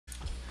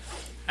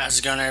How's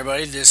it going,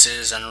 everybody? This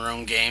is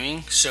Unreal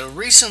Gaming. So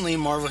recently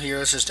Marvel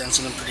Heroes has done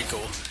something pretty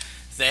cool.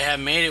 They have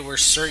made it where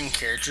certain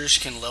characters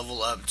can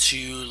level up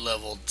to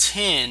level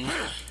 10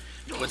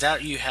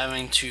 without you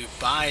having to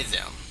buy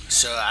them.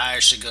 So I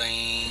actually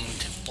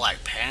gained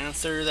Black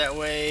Panther that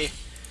way.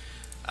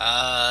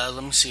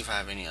 Let me see if I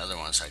have any other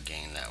ones I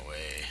gained that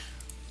way.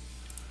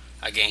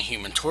 I gained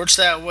Human Torch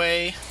that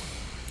way.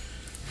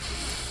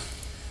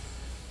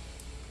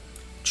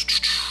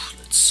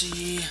 Let's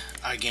see.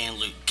 I gained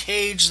Luke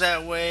Cage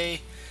that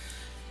way.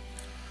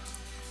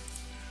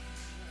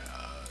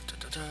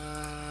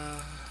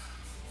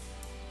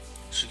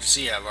 So you can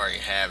see I've already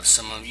have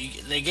some of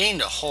you. They gained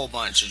a whole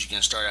bunch that you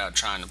can start out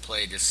trying to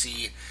play to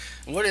see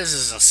what is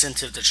this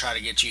incentive to try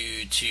to get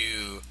you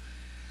to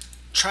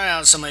try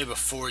out somebody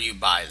before you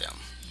buy them.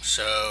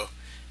 So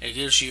it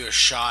gives you a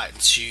shot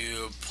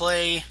to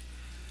play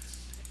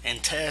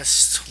and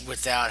test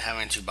without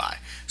having to buy.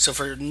 So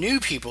for new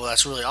people,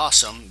 that's really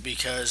awesome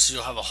because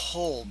you'll have a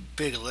whole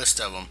big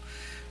list of them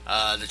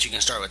that you can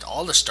start with.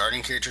 All the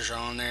starting characters are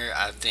on there.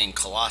 I think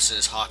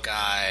Colossus,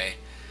 Hawkeye,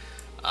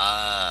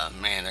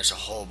 man, there's a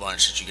whole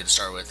bunch that you get to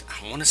start with.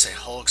 I want to say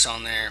Hulk's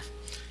on there,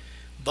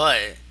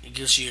 but it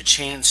gives you a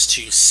chance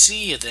to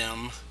see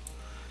them,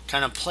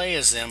 kind of play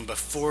as them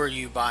before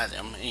you buy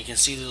them. And you can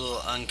see the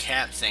little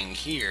uncapped thing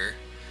here,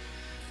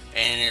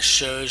 and it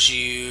shows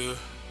you,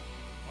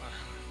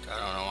 I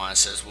don't know why it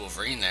says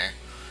Wolverine there,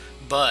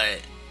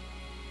 but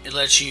it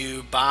lets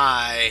you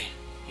buy,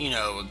 you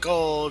know, with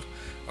gold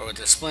or with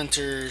the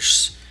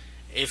splinters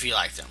if you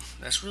like them.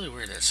 That's really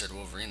weird that it said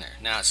Wolverine there.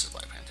 Now it says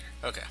Black Panther.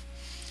 Okay.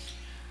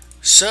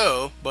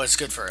 So, what's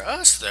good for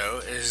us though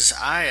is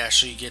I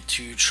actually get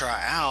to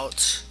try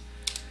out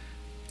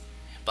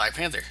Black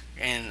Panther,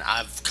 and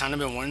I've kind of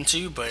been wanting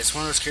to, but it's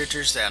one of those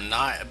characters that I'm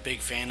not a big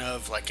fan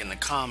of, like in the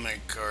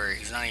comic, or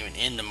he's not even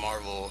in the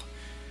Marvel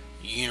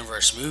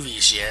Universe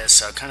movies yet,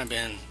 so I've kind of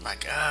been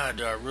like,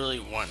 do I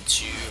really want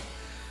to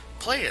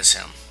play as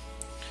him?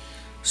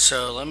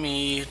 So let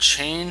me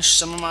change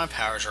some of my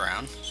powers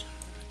around,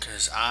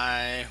 because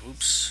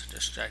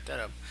just jack that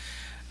up.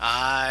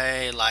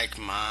 I like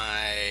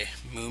my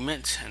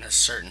movement in a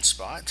certain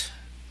spot.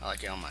 I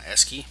like it on my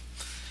S key.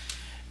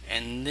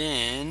 And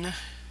then,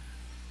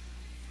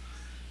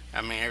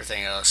 I mean,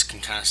 everything else can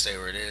kind of stay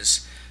where it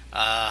is.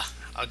 I'll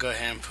go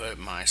ahead and put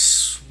my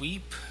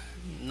sweep,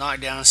 knock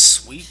down,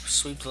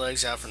 sweep the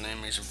legs out from the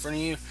enemies in front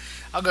of you.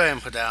 I'll go ahead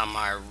and put that on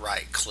my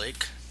right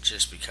click,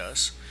 just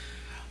because.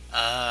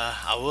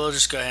 I will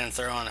just go ahead and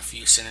throw on a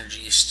few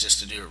synergies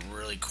just to do it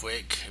really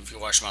quick. If you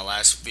watched my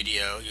last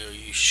video,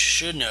 you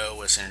should know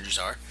what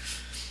synergies are.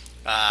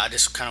 I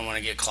just kind of want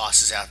to get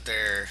Colossus out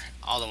there,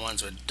 all the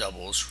ones with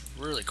doubles,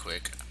 really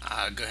quick.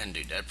 Go ahead and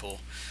do Deadpool.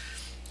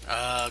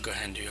 Go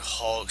ahead and do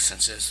Hulk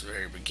since it's the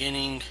very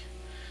beginning.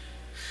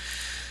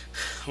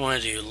 I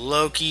want to do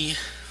Loki.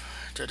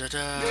 Go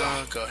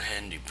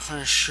ahead and do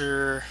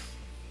Punisher.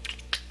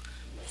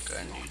 Go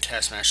ahead and do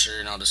Taskmaster,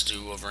 and I'll just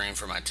do Wolverine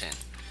for my 10.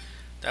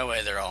 That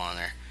way they're all on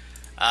there.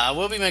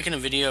 We'll be making a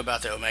video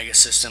about the Omega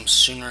system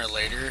sooner or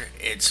later.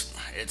 It's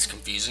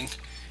confusing,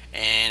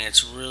 and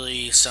it's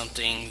really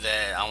something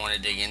that I want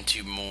to dig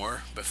into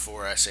more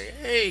before I say,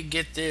 hey,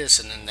 get this,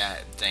 and then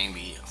that thing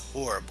be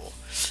horrible.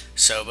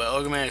 So, but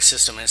Omega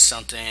system is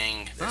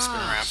something that's been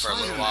around for a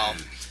little while.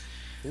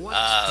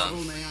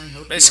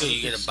 Basically,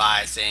 you get to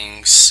buy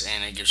things,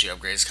 and it gives you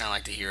upgrades, kind of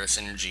like the hero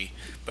synergy,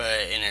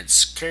 but in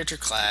its character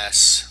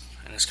class,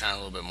 and it's kind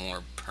of a little bit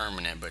more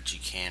permanent, but you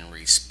can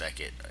respec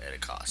it at a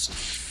cost.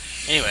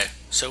 Anyway,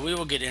 so we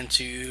will get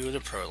into the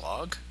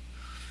prologue,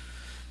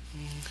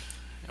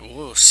 and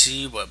we'll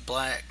see what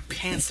Black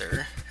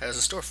Panther has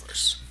in store for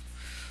us.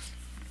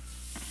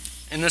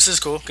 And this is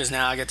cool because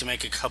now I get to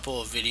make a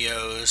couple of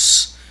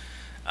videos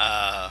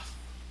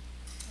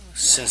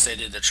since they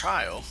did the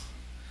trial.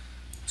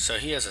 So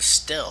he has a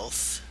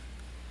stealth,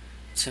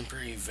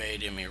 temporary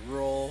evade enemy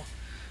roll,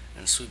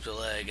 and sweep the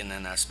leg, and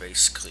then that's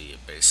basically a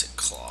basic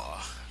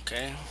claw.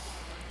 Okay,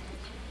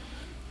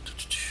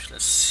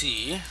 let's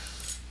see.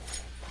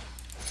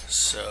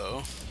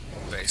 So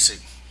basic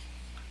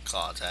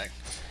claw attack,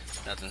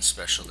 nothing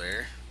special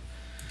there,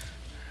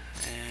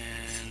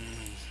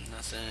 and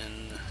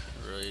nothing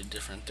really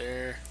different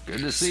there. Good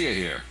to see you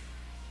here.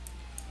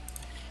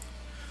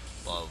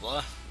 Blah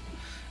blah.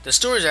 The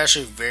story is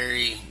actually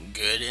very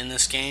good in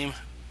this game,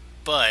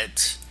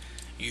 but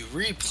you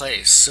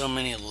replay so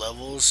many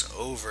levels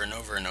over and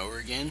over and over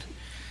again,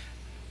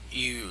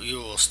 you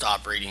will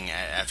stop reading it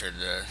after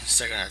the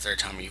second or third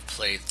time you've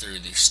played through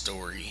the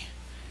story,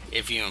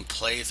 if you even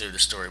play through the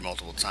story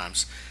multiple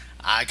times.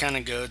 I kind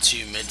of go to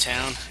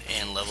Midtown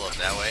and level up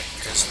that way,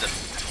 because the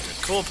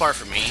cool part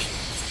for me,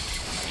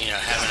 you know,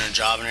 having a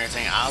job and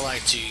everything, I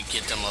like to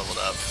get them leveled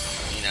up,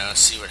 you know,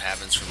 see what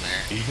happens from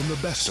there. Even the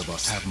best of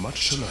us have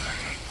much to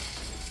learn.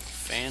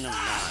 Fan of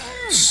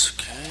Knives,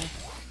 okay.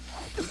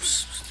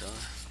 Oops, still.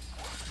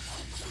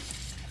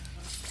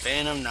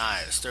 Fan of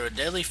Knives. Throw a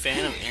deadly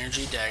fan of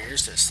energy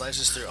daggers that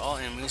slices through all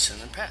enemies in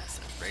their path.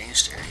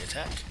 Ranged area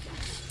attack.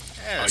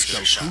 Yeah, I let's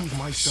give it shall a shot. prove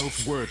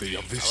myself worthy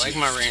of this. I like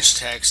my ranged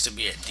attacks to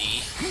be at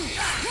D.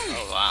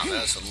 Oh wow,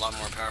 that's a lot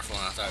more powerful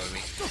than I thought it would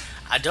be.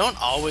 I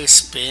don't always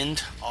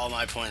spend all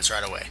my points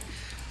right away.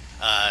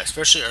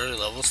 Especially early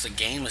levels, the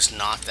game is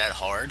not that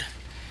hard.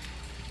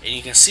 And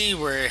you can see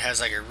where it has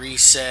like a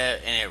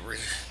reset and it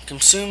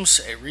consumes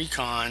a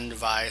recon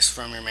device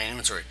from your main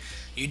inventory.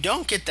 You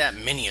don't get that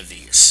many of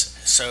these,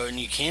 so and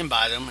you can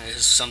buy them. It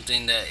is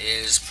something that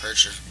is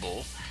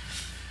purchasable.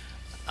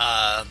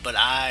 But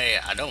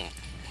I don't.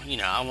 You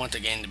know, I want the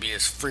game to be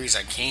as free as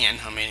I can.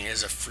 I mean, it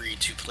is a free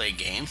to play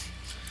game.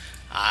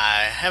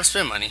 I have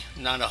spent money,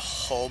 not a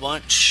whole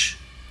bunch,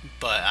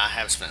 but I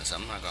have spent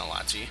some. I'm not gonna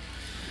lie to you.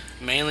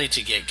 Mainly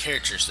to get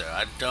characters, though.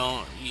 I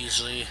don't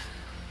usually.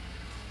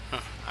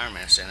 Iron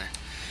Man standing there.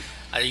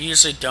 I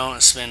usually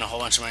don't spend a whole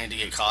bunch of money to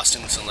get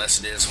costumes unless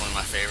it is one of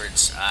my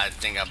favorites. I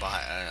think I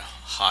bought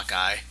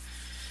Hawkeye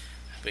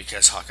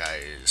because Hawkeye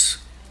is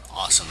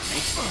awesome to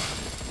me.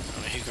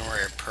 I mean, who can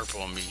wear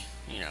purple and be,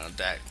 you know,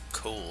 that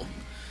cool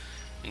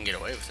and get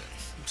away with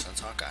it? So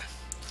it's Hawkeye.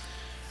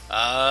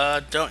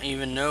 Don't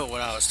even know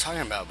what I was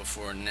talking about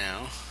before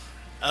now.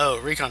 Oh,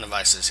 recon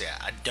devices. Yeah,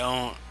 I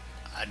don't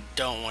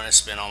want to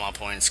spend all my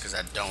points because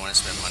I don't want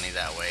to spend money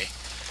that way.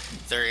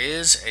 There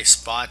is a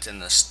spot in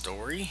the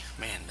story.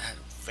 Man, that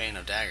fan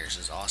of daggers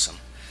is awesome.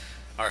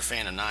 Or a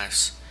fan of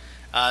knives.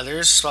 There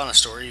is a spot in the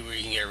story where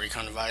you can get a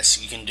recon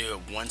device. You can do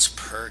it once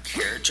per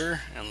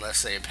character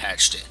unless they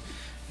patched it.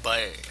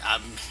 But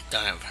I've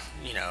done it,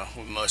 you know,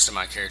 with most of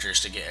my characters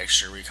to get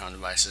extra recon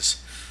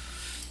devices.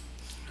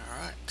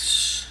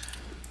 Alright.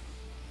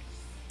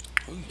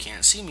 Oh, you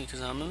can't see me because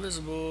I'm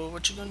invisible.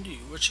 What you gonna do?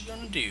 What you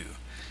gonna do?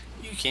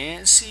 You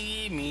can't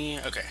see me.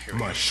 Okay, here we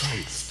go. My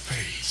strength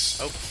fades.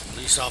 Oh,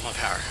 least all my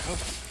power. Oh.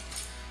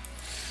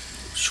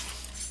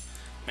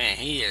 Man,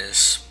 he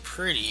is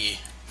pretty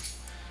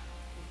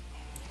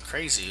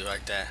crazy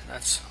like that.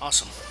 That's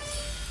awesome.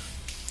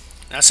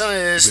 Now, some of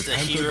this, the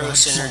hero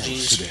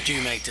synergies do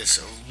make this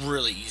a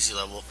really easy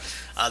level.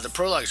 The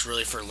prologue is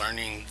really for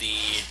learning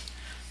the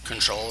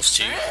controls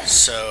too.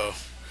 So,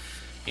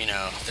 you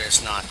know,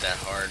 there's not that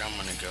hard. I'm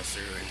gonna go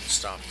through and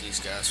stop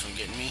these guys from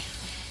getting me.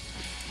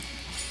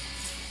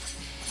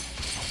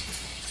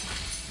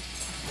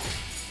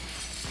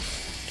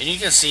 And you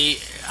can see,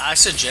 I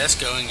suggest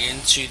going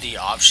into the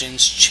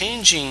options,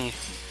 changing,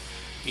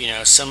 you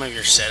know, some of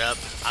your setup.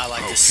 I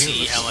like to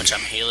see how much I'm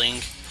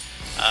healing.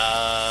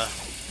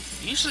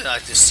 Usually I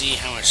like to see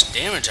how much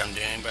damage I'm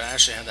doing, but I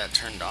actually have that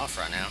turned off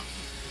right now.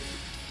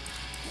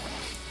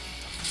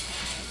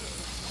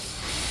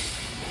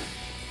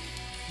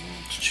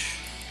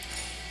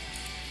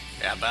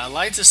 Yeah, but I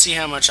like to see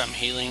how much I'm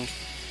healing.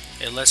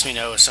 It lets me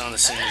know with some of the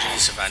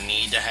synergies if I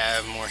need to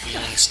have more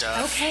healing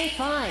stuff. Okay,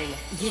 fine.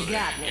 You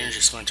got me.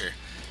 Energy Splinter.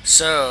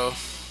 So,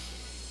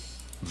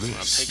 I'm going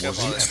to pick up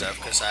all this stuff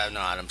because I have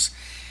no items.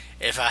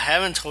 If I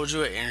haven't told you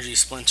what energy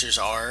splinters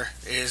are,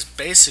 it is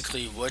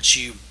basically what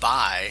you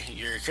buy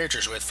your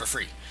characters with for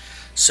free.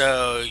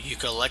 So, you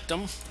collect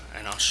them,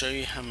 and I'll show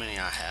you how many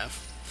I have.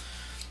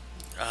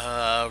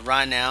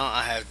 Right now,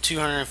 I have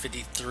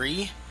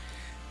 253.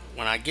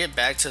 When I get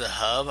back to the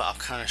hub, I'll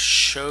kind of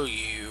show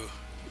you,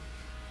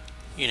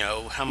 you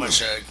know, how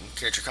much a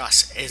character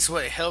costs. It's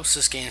what helps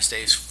this game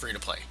stays free to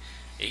play.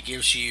 It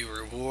gives you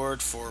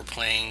reward for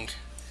playing,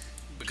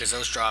 because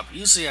those drop.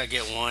 Usually I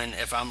get one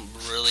if I'm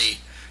really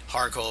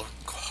hardcore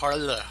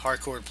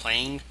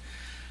playing.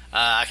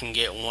 I can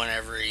get one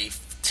every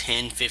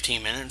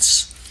 10-15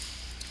 minutes,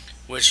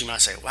 which you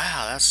might say,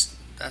 wow,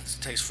 that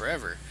takes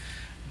forever.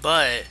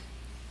 But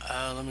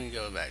let me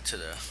go back to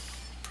the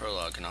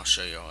prologue and I'll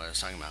show you what I was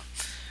talking about.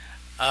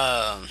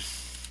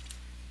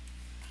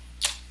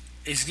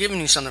 It's giving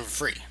you something for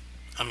free.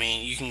 I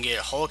mean, you can get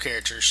whole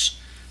characters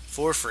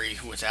for free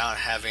without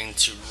having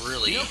to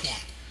really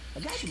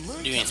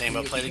do anything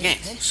but play the game.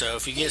 So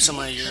if you get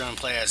somebody you're going to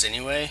play as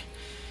anyway,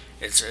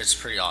 it's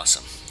pretty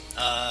awesome.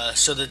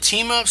 So the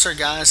team ups are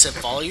guys that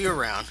follow you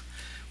around,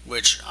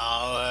 which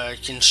I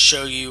can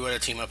show you what a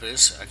team up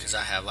is because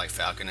I have like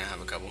Falcon and I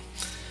have a couple.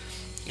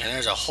 And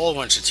there's a whole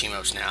bunch of team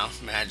ups now: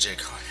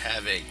 Magic,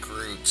 Havoc,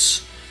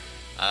 Groot's,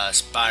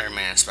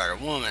 Spider-Man,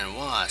 Spider-Woman,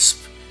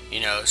 Wasp. You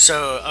know,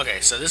 so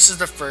okay, so this is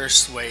the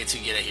first way to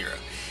get a hero.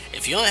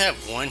 If you only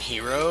have one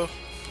hero,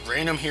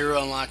 random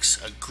hero unlocks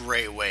a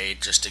great way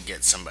just to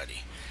get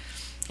somebody.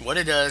 What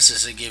it does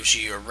is it gives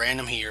you a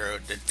random hero.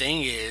 The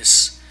thing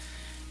is,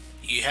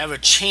 you have a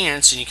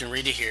chance, and you can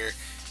read it here,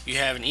 you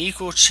have an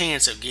equal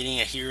chance of getting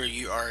a hero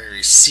you already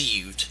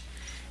received.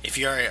 If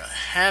you already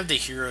have the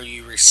hero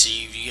you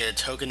received, you get a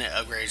token that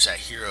upgrades that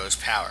hero's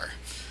power.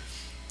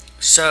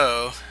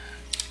 So,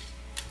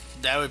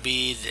 that would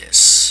be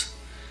this.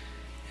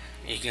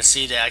 You can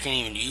see that I can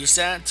even use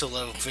that to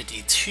level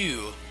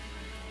 52.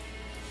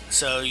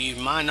 So you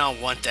might not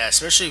want that,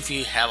 especially if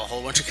you have a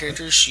whole bunch of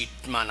characters. You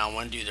might not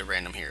want to do the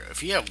random hero.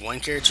 If you have one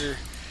character,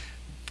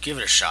 give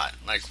it a shot.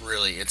 Like,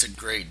 really, it's a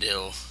great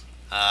deal.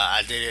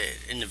 I did it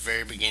in the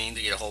very beginning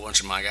to get a whole bunch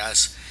of my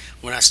guys.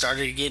 When I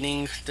started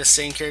getting the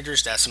same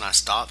characters, that's when I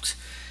stopped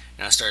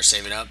and I started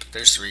saving up.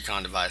 There's the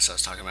recon device I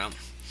was talking about.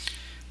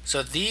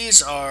 So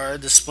these are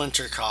the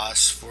splinter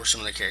costs for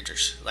some of the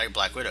characters, like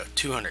Black Widow,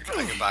 200.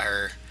 I can buy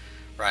her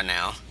right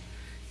now.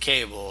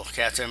 Cable,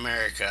 Captain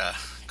America,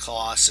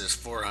 Colossus,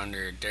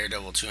 400,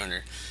 Daredevil,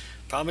 200.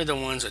 Probably the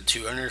ones with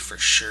 200 for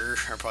sure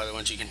are probably the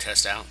ones you can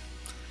test out.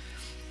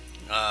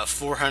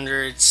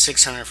 400,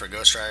 600 for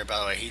Ghost Rider. By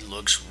the way, he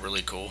looks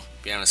really cool.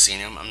 If you haven't seen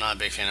him, I'm not a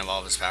big fan of all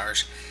of his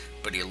powers,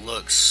 but he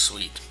looks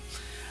sweet.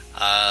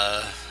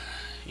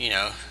 You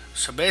know,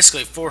 so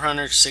basically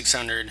 400,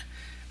 600.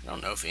 I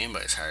don't know if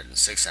anybody's higher than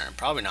 600.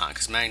 Probably not,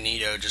 because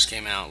Magneto just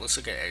came out. Let's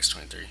look at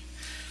X-23.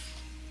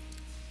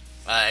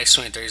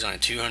 X-23 is only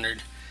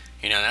 200.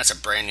 You know, that's a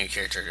brand new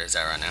character that is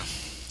out right now.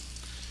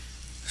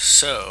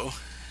 So,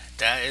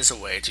 that is a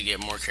way to get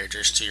more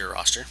characters to your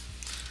roster.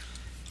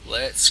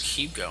 Let's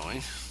keep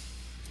going.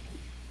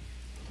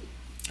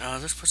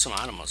 Let's put some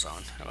items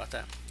on. How about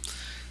that?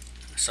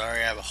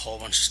 Sorry, I have a whole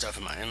bunch of stuff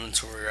in my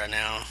inventory right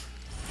now.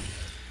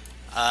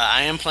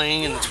 I am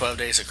playing in the 12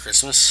 days of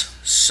Christmas,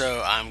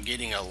 so I'm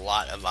getting a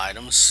lot of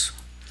items.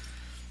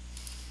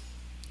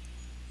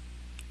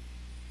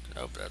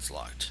 Oh, that's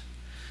locked.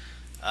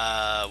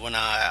 When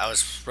I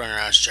was running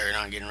around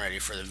Juggernaut getting ready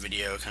for the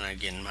video, kind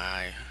of getting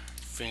my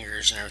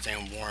fingers and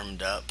everything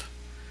warmed up.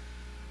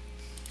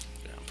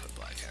 I'm gonna put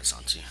black hats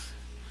on too.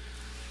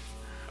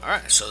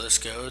 Alright, so let's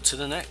go to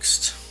the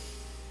next.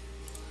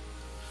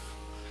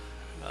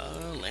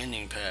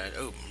 Landing pad.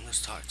 Oh, let's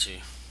talk to you.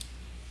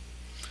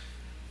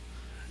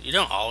 You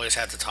don't always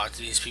have to talk to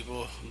these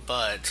people,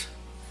 but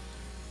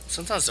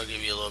sometimes they'll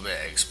give you a little bit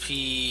of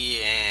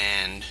XP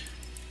and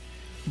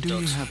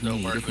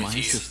they'll work with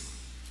you.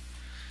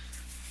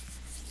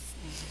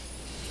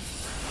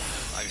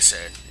 Like I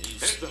said,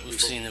 we've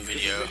seen the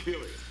video.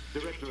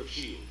 Director of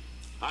S.H.I.E.L.D.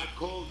 I've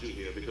called you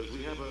here because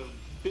we have a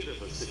bit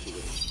of a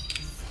situation.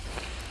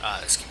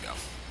 Let's keep going.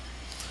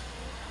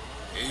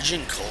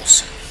 Agent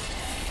Coulson.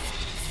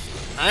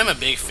 I'm a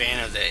big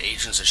fan of the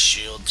Agents of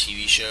S.H.I.E.L.D.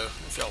 TV show.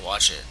 If y'all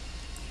watch it,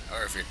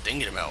 or if you're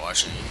thinking about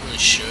watching it, you really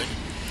should.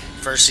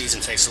 First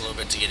season takes a little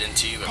bit to get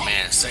into, but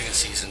man, second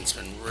season's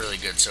been really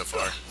good so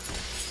far.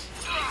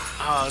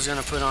 Oh, I was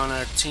gonna put on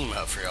a team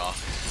up for y'all.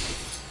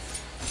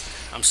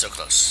 I'm still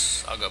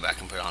close. I'll go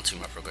back and put it on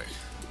team up real quick.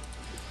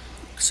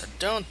 Because I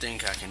don't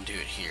think I can do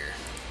it here.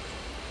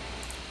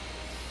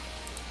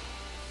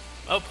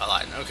 Oh, I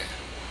lied. Okay.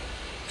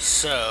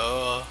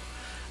 So,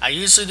 I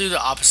usually do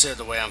the opposite of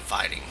the way I'm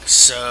fighting.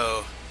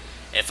 So,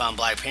 if I'm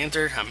Black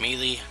Panther, I'm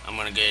melee, I'm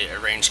going to get a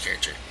ranged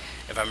character.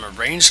 If I'm a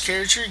ranged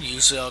character,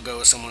 usually I'll go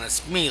with someone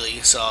that's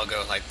melee, so I'll go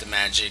with like the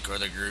Magic or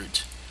the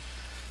Groot.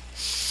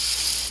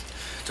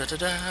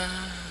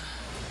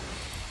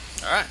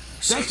 Alright.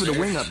 So thanks for the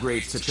wing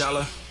upgrades,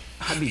 T'Challa.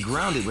 I'd be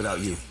grounded without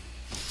you.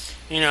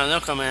 You know, they'll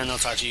come in and they'll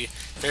talk to you.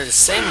 They're the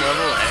same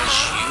level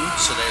as you,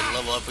 so they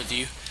level up with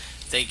you.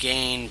 They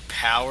gain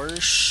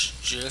powers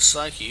just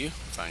like you,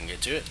 if I can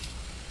get to it.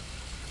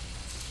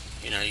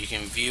 You know, you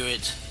can view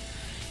it.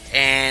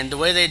 And the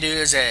way they do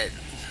is at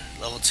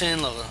level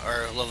 10, level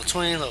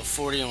 20, level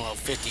 40, and level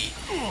 50,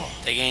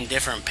 they gain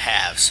different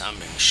paths. I'm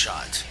being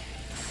shot.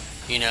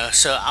 You know,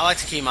 so I like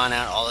to keep mine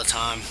out all the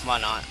time. Why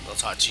not? They'll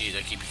talk to you,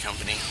 they'll keep you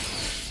company.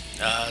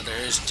 There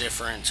is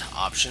different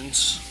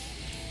options.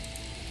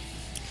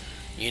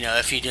 You know,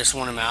 if you just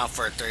want him out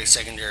for a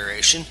 30-second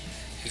duration,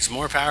 he's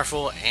more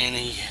powerful and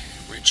he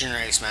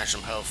regenerates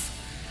maximum health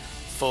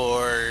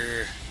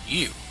for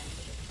you.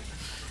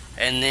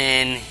 And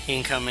then he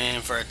can come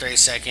in for a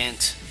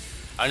 30-second.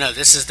 Oh no,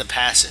 this is the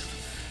passive.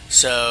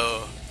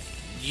 So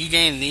you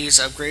gain these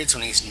upgrades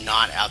when he's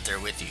not out there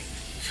with you.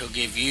 He'll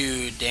give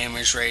you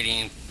damage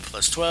rating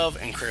plus 12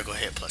 and critical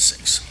hit plus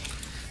 6.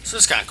 So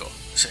it's kind of cool.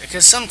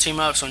 Because some team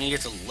ups, when you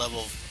get to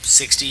level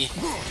 60,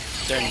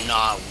 they're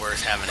not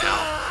worth having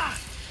out.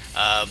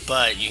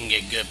 But you can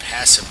get good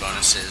passive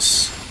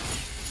bonuses.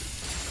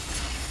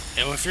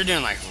 And if you're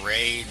doing like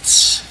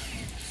raids,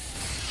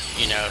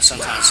 you know,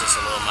 sometimes there's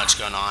a little much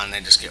going on, they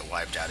just get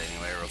wiped out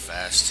anyway real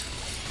fast.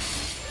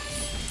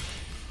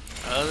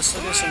 Let's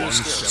look at some new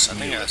skills. I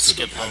think I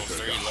skipped level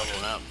 3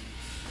 leveling up.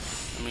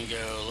 Let me go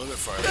a little bit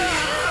farther.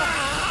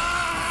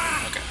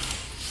 Okay.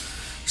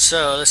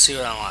 So, let's see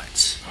what I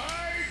liked.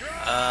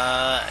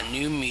 A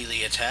new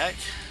melee attack.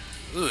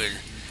 Ooh,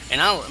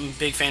 and I'm a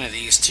big fan of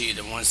these too,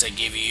 the ones that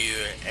give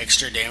you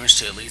extra damage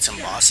to elites and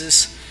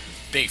bosses.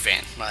 Big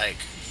fan. Like,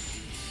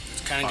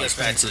 it kind of goes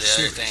back to the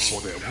other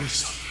thing.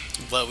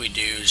 What we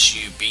do is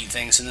you beat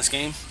things in this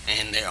game,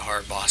 and there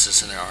are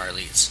bosses and there are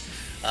elites.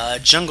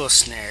 Jungle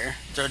Snare.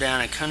 Throw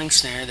down a cunning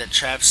snare that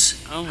traps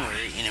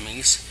unworthy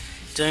enemies,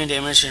 dealing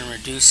damage and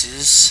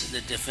reduces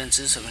the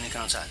defenses of any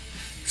contact.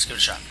 Let's give it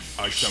a shot.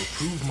 I shall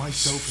prove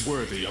myself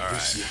worthy of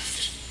this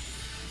gift.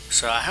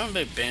 So I haven't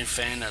been a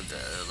fan of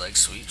the leg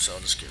sweep, so I'll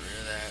just get rid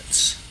of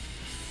that.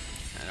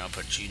 And I'll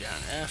put you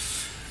down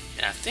F.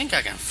 And I think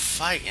I can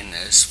fight in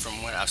this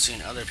from what I've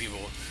seen other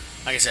people.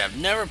 Like I said, I've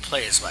never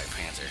played as Black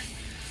Panther.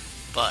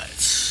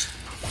 But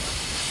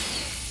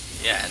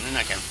yeah, and then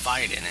I can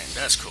fight in it.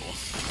 That's cool.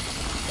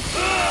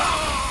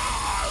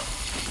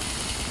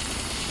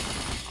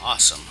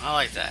 Awesome. I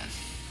like that.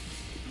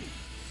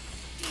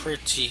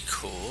 pretty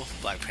cool.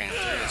 Black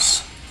Panther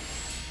is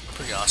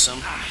pretty awesome.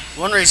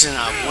 One reason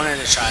I wanted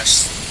to try,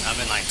 I've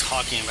been like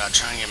talking about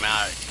trying him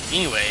out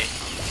anyway,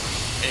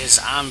 is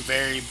I'm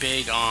very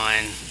big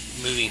on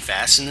moving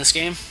fast in this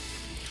game.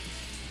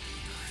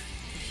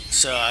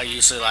 So I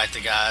usually like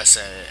the guys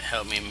that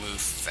help me move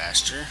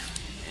faster,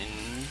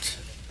 and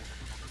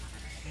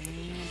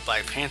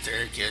Black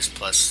Panther gives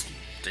plus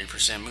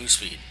 3% move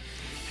speed.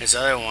 His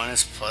other one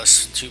is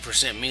plus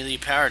 2% melee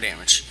power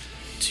damage.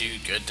 Two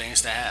good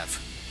things to have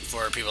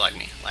for people like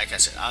me. Like I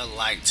said, I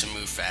like to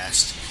move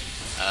fast.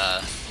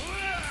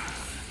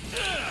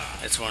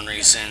 That's one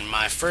reason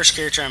my first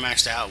character I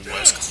maxed out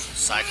was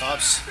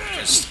Cyclops,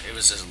 because it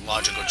was a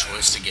logical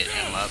choice to get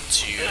him up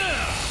to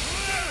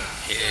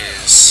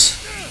his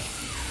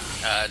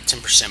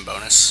 10%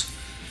 bonus.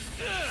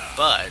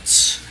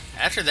 But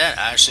after that,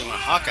 I actually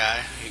went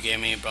Hawkeye, who gave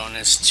me a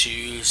bonus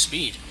to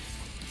speed.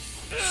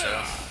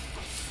 So,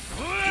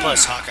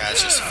 plus Hawkeye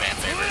is just a fan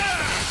favorite.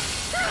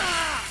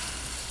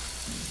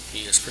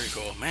 He is pretty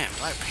cool. Man,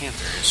 Black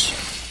Panther is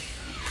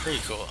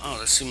pretty cool. Oh,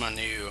 let's see my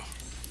new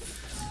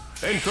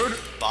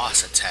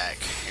boss attack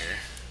here.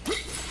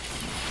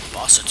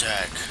 Boss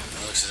attack.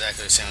 It looks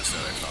exactly the same as the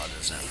other claw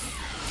doesn't.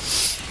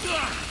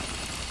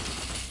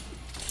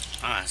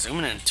 Ah,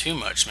 zooming in too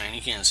much, man.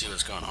 You can't see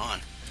what's going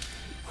on.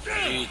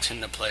 I do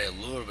tend to play a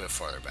little bit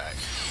farther back.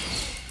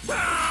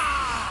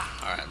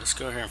 Alright, let's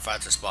go here and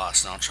fight this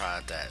boss, and I'll try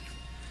out that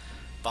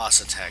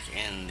boss attack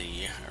in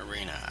the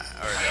arena,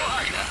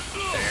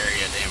 the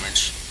area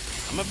damage.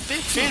 I'm a big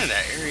fan of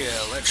that area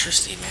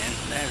electricity, man.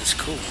 That is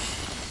cool.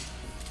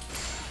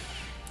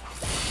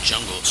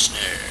 Jungle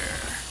Snare.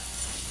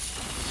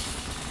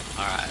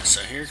 Alright,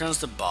 so here comes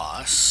the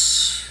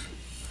boss.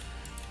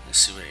 Let's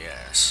see what he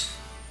has.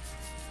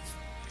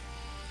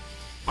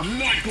 I'm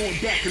not going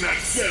back in that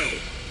cell.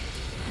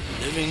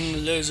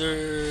 Living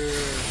laser.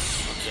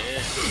 Okay.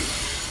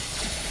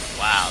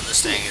 Wow,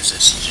 this thing is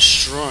just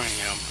destroying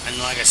him. And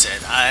like I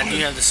said, I do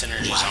have the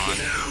synergies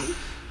on,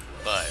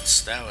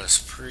 but that was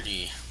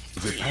pretty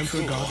The Panther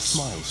cool. God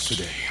smiles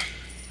today.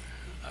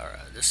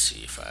 Alright, let's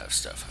see if I have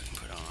stuff I can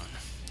put on.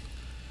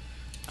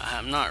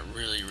 I'm not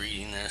really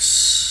reading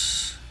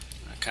this.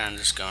 I'm kind of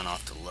just going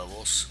off the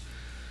levels.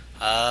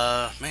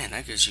 Man,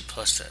 that gives you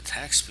plus to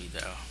attack speed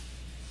though.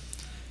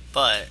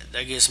 But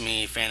that gives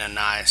me Fan of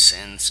Nice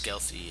and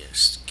Stealthy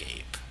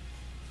Escape.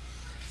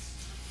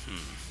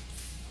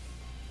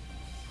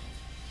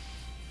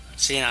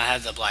 See, I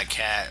have the Black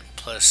Cat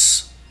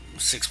plus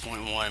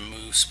 6.1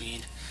 move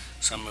speed,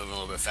 so I'm moving a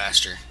little bit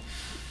faster.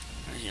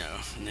 You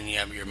know, and then you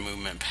have your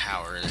movement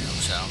power that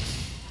helps out.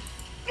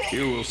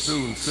 You will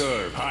soon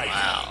serve.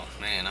 Wow,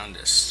 man, I'm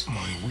just...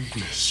 My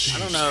weakness. I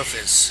don't know if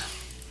it's...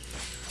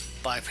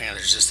 Black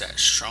Panther's just that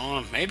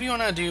strong. Maybe when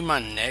I do my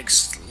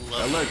next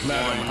level 1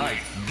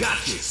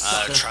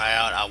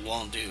 tryout, I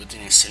won't do it with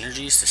any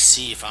synergies to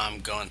see if I'm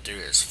going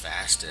through as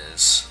fast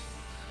as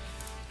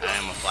I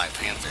am with Black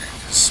Panther.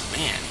 Because,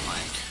 man,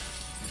 like,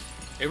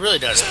 it really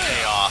does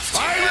pay off to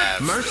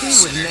have Mercy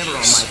was synergies. never on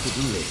my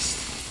to-do list.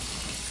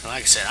 And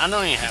like I said, I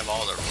don't even have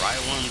all the right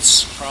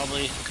ones,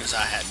 probably, because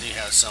I do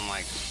have some,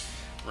 like,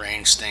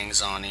 range things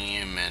on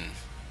him, and,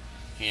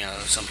 you know,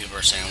 some people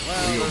are saying,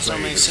 well, those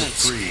don't make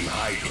sense.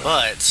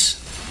 But,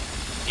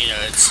 you know,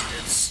 it's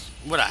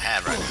what I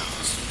have right now.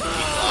 It's really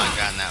cool I've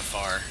gotten that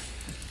far.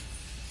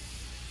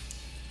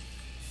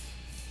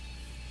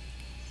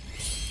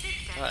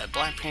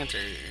 Black Panther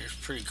is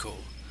pretty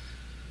cool.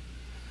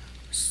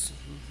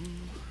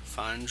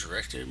 Fine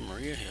directed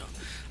Maria Hill.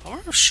 I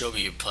wonder if she'll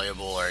be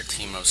playable or a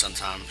team up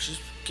sometime. She's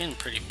getting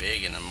pretty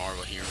big in the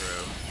Marvel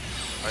hero,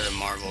 or the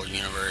Marvel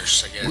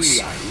universe, I guess.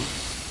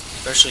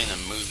 Especially in the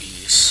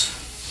movies.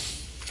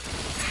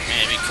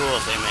 Man, it'd be cool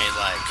if they made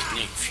like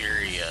Nick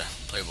Fury a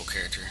playable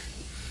character.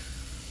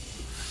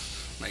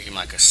 Make him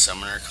like a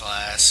summoner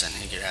class, and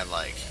he could have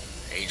like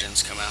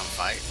agents come out and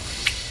fight.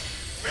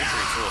 Pretty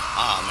cool.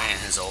 Ah, man,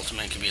 his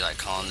ultimate could be like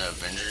calling the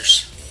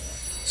Avengers.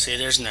 See,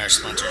 there's another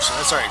Splinter, so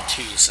that's already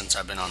 2 since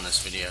I've been on this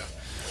video.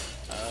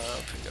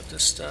 Pick up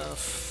this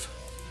stuff.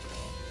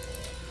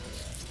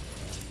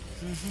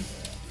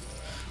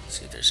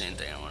 See if there's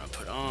anything I want to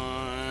put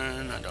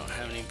on. I don't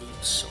have any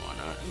boots, so why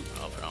not?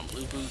 Ooh, I'll put on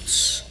blue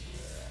boots.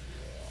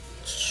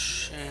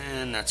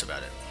 And that's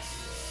about it.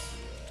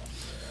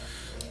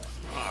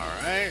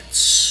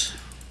 Alright.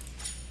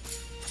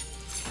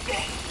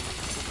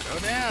 Go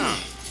down.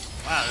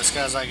 Wow, this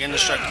guy's like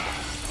indestructible.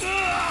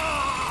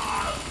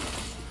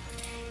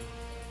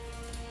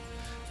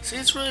 See,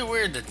 it's really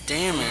weird the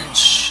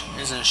damage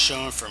isn't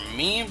showing for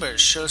me, but it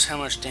shows how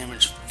much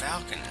damage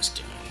Falcon is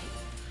doing.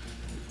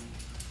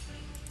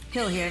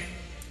 Hill here.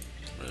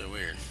 Really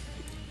weird.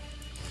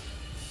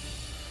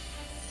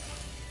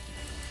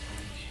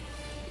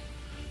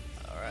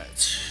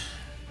 Alright.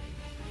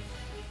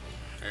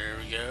 There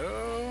we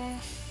go.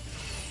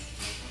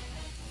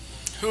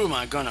 Who am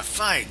I gonna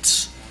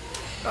fight?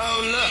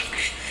 Oh, look.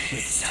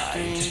 It's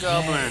time Green to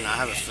Goblin. play. I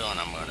have a feeling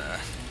I'm gonna...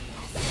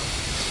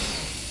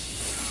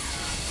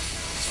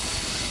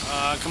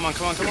 come on,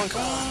 come on, come on,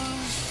 come on.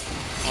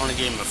 I want to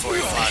get him before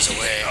he flies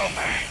away.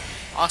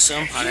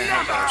 Awesome. I didn't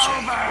have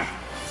that.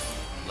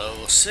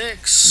 Level We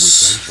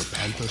 6. thank the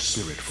Panther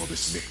spirit for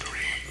this victory.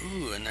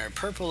 Ooh, and they're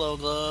purple O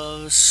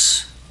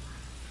gloves.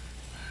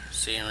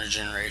 Seeing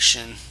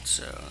regeneration,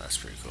 so that's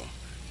pretty cool.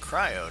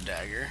 Cryo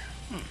dagger.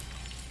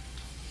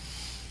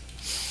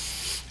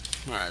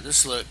 Alright,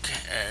 let's look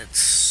at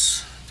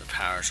the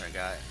powers I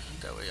got.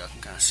 That way y'all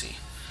can kind of see.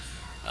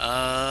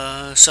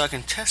 So I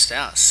can test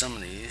out some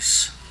of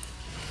these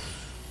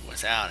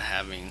without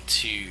having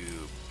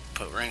to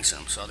put rings in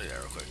them. So I'll do that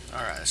real quick.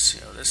 Alright,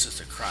 so this is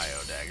the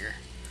cryo dagger.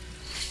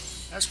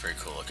 That's pretty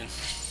cool looking.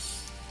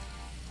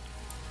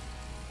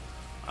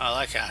 I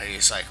like how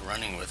he's like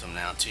running with them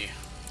now too.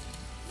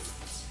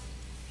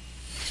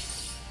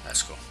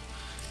 That's cool.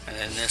 And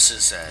then this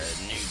is a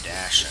new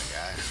dash I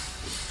got,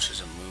 which is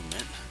a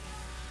movement.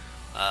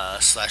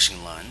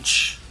 Slashing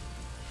lunge.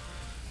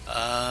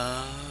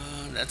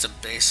 That's a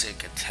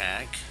basic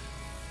attack.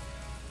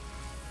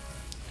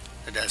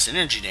 It does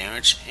energy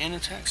damage and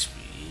attack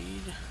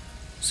speed.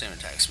 Same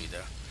attack speed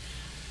though.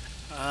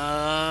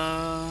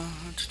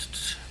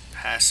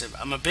 Passive.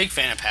 I'm a big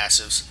fan of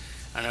passives.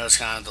 I know it's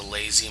kind of the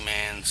lazy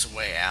man's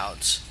way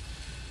out,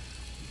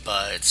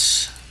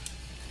 but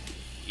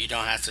you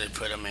don't have to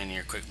put them in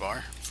your quick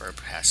bar for a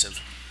passive,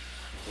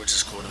 which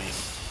is cool to me.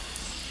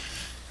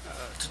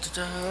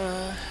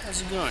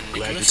 How's it going, Nicholas?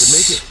 Glad you could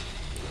make it.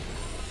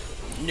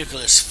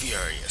 Nicholas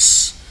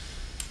Furious.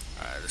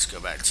 Alright, let's go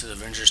back to the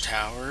Avengers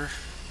Tower.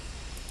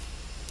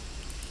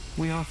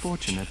 We are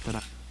fortunate that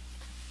I...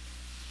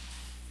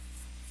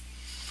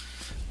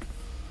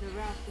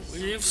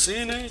 We've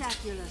seen it.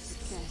 Spectacular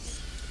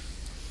success.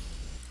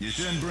 You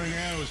shouldn't bring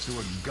arrows to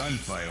a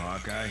gunfight,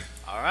 Hawkeye.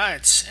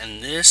 Alright,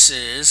 and this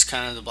is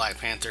kind of the Black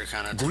Panther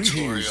kind of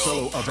Greetings,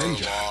 fellow tutorial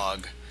Avenger.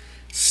 prologue,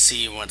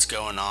 see what's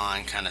going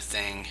on kind of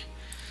thing.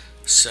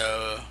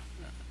 So,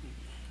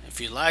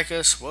 if you like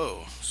us,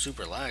 whoa,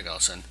 super lag all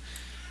of a sudden.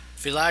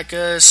 If you like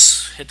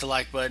us, hit the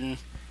like button,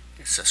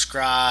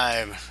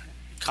 subscribe,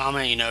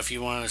 comment, you know, if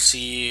you want to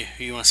see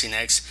who you want to see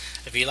next.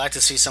 If you'd like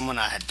to see someone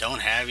I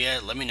don't have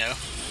yet, let me know.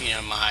 You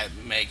know, might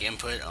make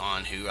input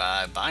on who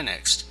I buy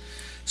next.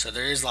 So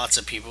there is lots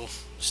of people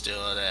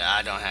still that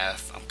I don't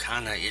have. I'm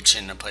kind of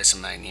itching to play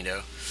some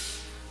Magneto,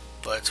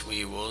 but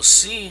we will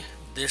see.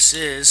 This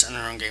is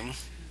Underground Gaming.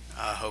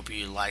 I hope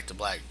you like the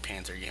Black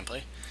Panther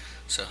gameplay.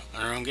 So,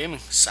 Underground Gaming,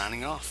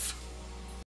 signing off.